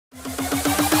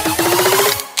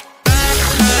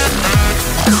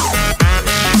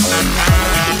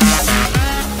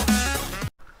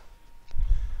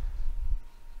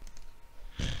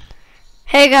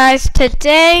Hey guys,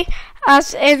 today,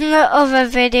 as in the other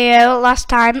video last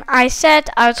time, I said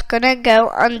I was gonna go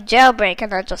on Jailbreak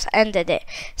and I just ended it.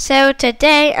 So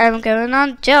today I'm going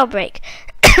on Jailbreak.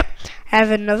 I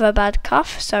have another bad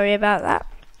cough, sorry about that.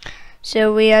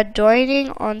 So we are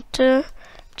joining onto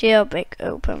Jailbreak,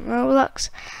 open Roblox.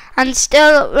 And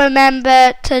still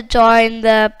remember to join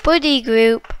the buddy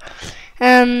group.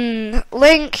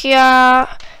 Link your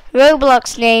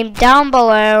Roblox name down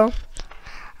below.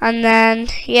 And then,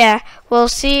 yeah, we'll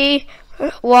see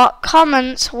what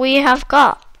comments we have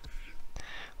got.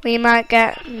 We might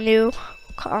get new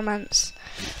comments.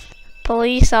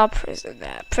 Police or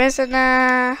prisoner?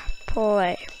 Prisoner,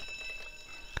 play.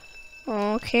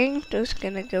 Okay, just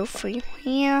gonna go through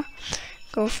here.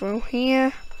 Go through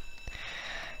here.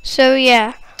 So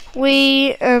yeah,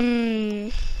 we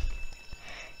we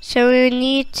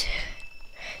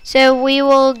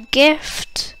will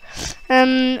gift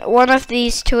one of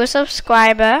these to a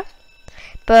subscriber,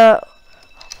 but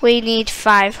we need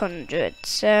 500.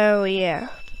 So yeah,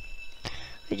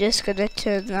 we're just gonna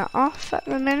turn that off at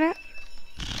the minute.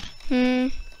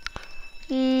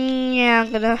 Yeah,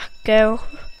 I'm gonna go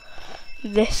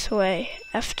this way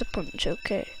after punch.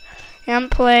 Okay, I haven't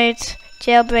played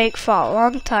Jailbreak for a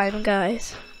long time,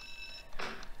 guys.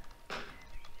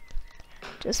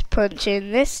 Just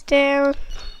punching this down.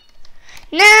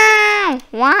 No!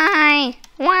 Why?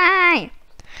 Why?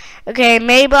 Okay,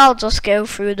 maybe I'll just go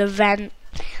through the vent.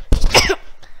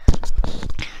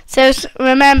 So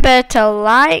remember to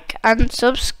like and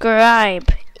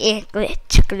subscribe. Glitch,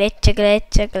 glitch,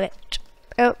 glitch, glitch.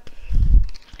 Oh,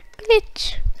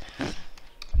 glitch.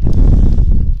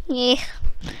 Yeah.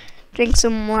 Drink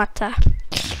some water.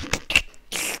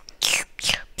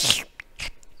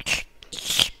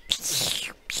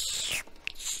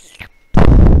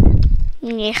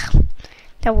 Yeah,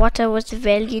 the water was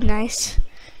very nice.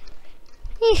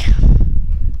 Yeah.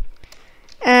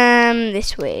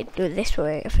 This way, do this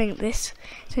way. I think this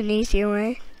is an easier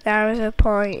way. The arrows are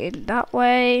pointing that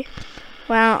way.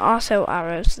 Well, also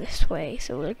arrows this way,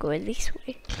 so we'll go this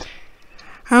way.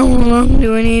 How long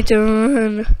do I need to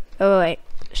run? Oh wait,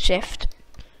 shift.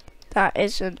 That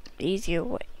is an easier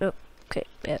way. Oh, okay,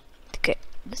 yeah, okay,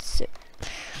 that's it.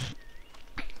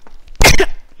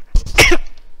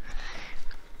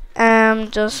 I'm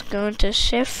just going to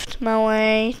shift my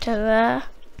way to there.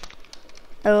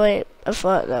 Oh wait, I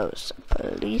thought that was a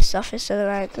police officer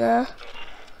right there.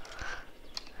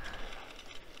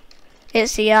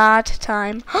 It's the yard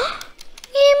time.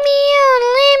 Let me on,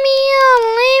 let me on,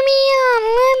 let me on,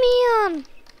 let me on.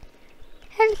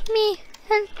 Help me,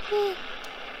 help me.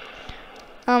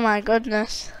 Oh my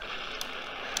goodness.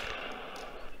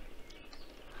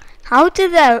 How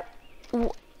did that?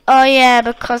 Oh yeah,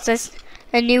 because there's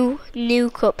a new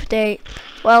update.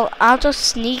 Well, I'll just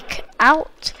sneak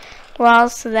out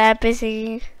whilst they're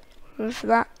busy with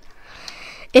that.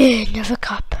 Another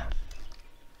cop.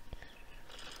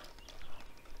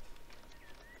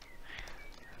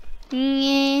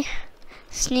 Yeah,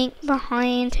 sneak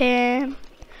behind him.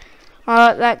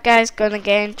 Oh, that guy's gonna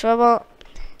get in trouble.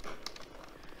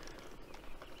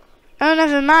 Oh,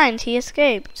 never mind, he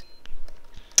escaped.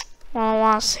 Well,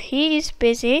 whilst he's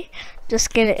busy,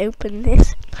 just gonna open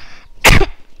this.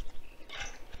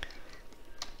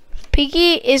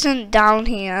 Piggy isn't down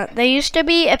here. There used to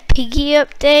be a Piggy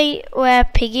update where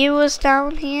Piggy was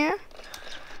down here,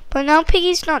 but now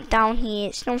Piggy's not down here.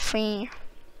 It's not fair.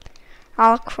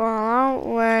 I'll crawl out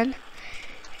when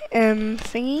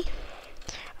thingy.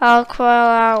 I'll crawl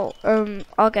out.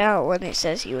 I'll get out when it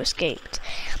says you escaped.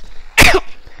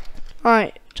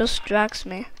 Alright, just drags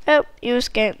me. Oh, you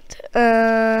escaped.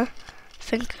 I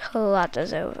think the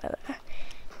ladder's over there.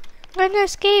 I'm gonna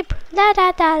escape. Da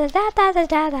da da da da da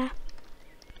da da.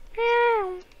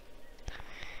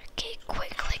 Okay,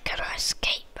 quickly gonna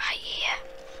escape by here.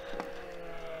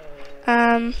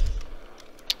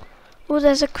 Oh,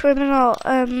 there's a criminal.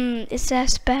 Is there a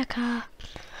spare car?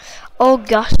 Oh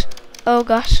gosh. Oh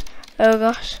gosh. Oh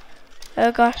gosh.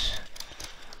 Oh gosh.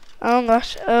 Oh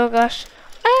gosh. Oh gosh.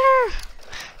 Ah!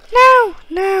 No!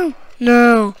 No!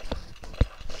 No!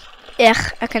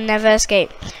 Ugh, I can never escape.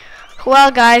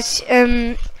 Well guys,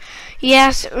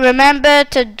 yes, remember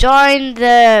to join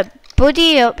the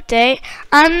buddy update,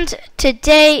 and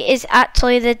today is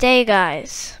actually the day,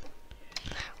 guys,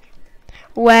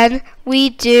 when we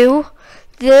do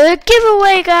the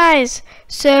giveaway, guys.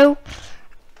 So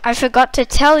I forgot to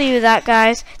tell you that,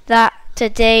 guys, that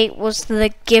today was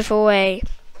the giveaway.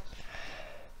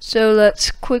 So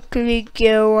let's quickly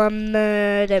go on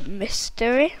murder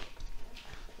mystery.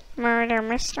 Murder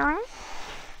mystery.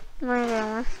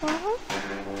 Murder mystery.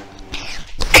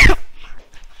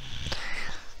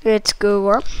 Let's go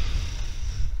on.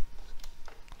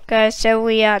 Guys, so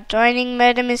we are joining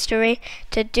Murder Mystery.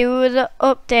 To do the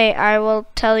update, I will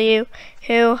tell you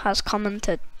who has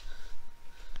commented.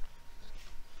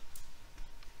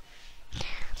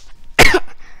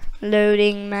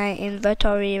 Loading my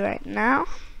inventory right now.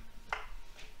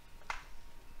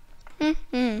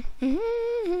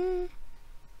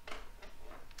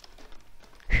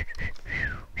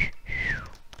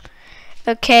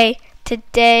 Okay,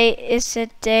 today is a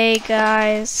day,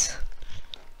 guys.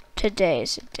 Today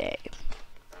is a day.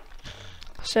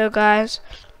 So guys,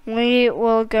 we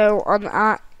will go on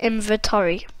our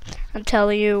inventory and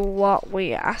tell you what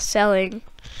we are selling.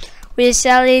 We're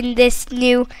selling this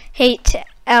new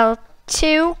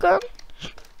HL2 gun,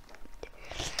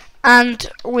 and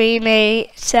we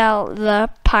may sell the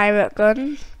pirate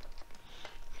gun,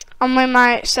 and we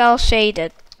might sell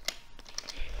shaded,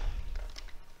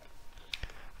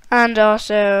 and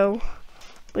also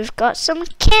we've got some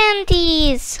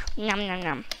candies. Yum yum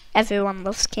yum. Everyone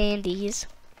loves candies.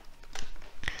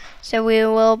 So we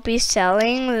will be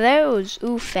selling those.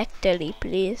 Ooh, factory,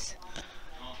 please.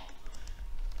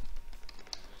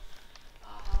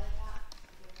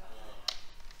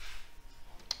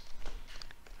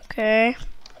 Okay.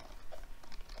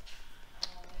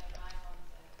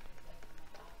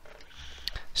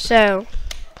 So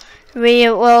we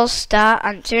will start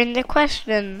answering the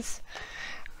questions.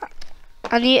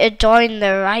 I need to join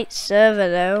the right server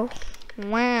though.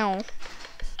 Wow.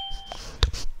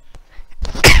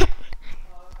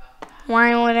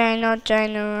 Why would I not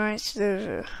join the right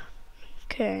server?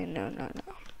 Okay, no.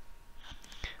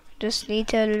 Just need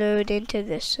to load into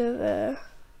the server.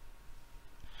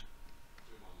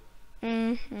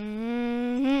 Need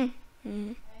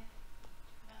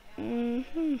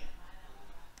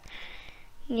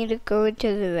to go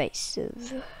into the right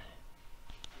server.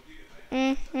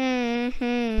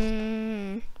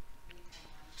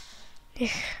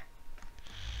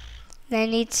 There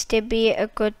needs to be a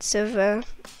good server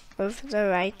with the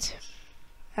right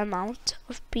amount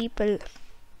of people.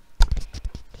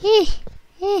 I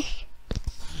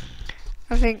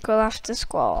think we'll have to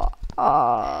scroll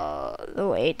all the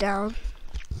way down.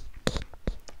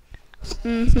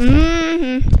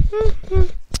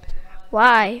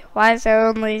 Why? Why is there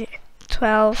only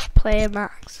 12 player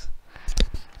max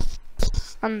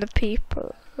on the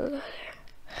people? Oh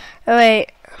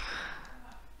wait.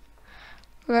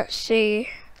 Let's see.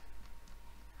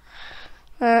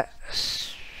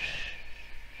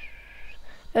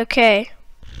 Okay.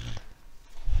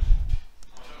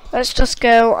 Let's just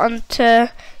go onto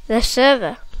the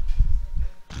server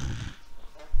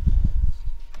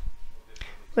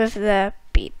with the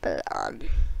people on.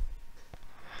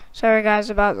 Sorry guys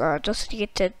about that. I just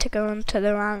needed to go into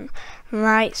the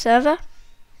right server.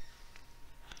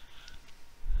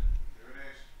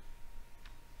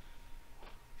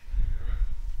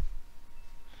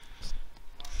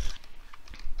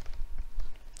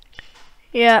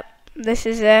 Yep, this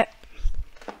is it.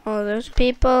 All those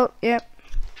people, yep.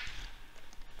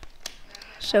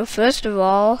 So first of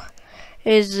all,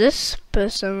 is this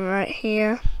person right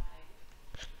here.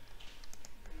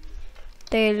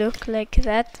 They look like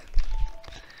that.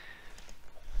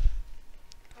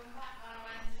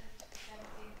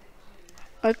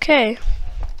 Okay.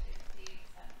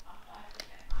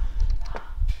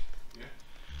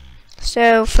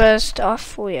 So first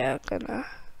off, we are gonna.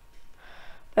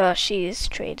 Oh, she is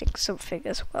trading something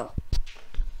as well.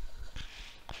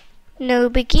 No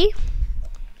biggie.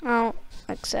 I'll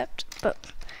accept,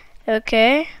 but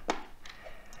okay.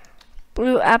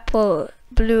 Blue apple,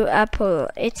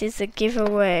 it is a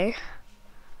giveaway.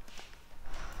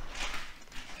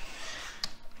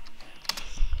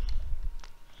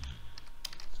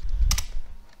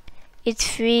 It's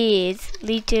free, it's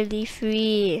literally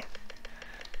free.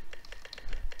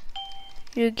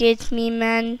 You get me,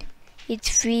 man?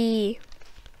 It's free.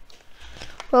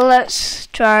 Well, let's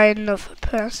try another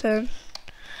person.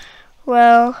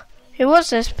 Well, it was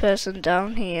this person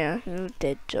down here who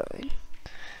did join.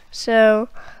 So,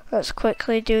 let's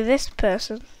quickly do this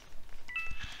person.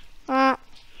 No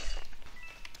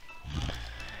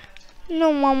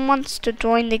one wants to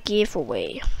join the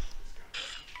giveaway.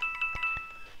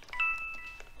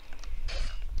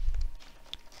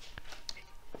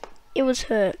 It was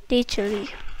her, literally.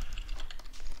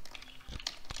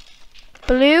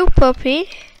 Blue puppy.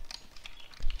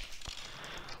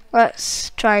 Let's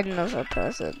try another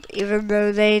person, even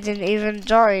though they didn't even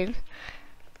join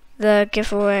the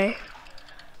giveaway.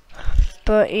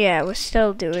 But yeah, we're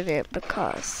still doing it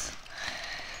because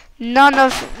none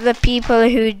of the people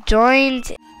who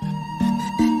joined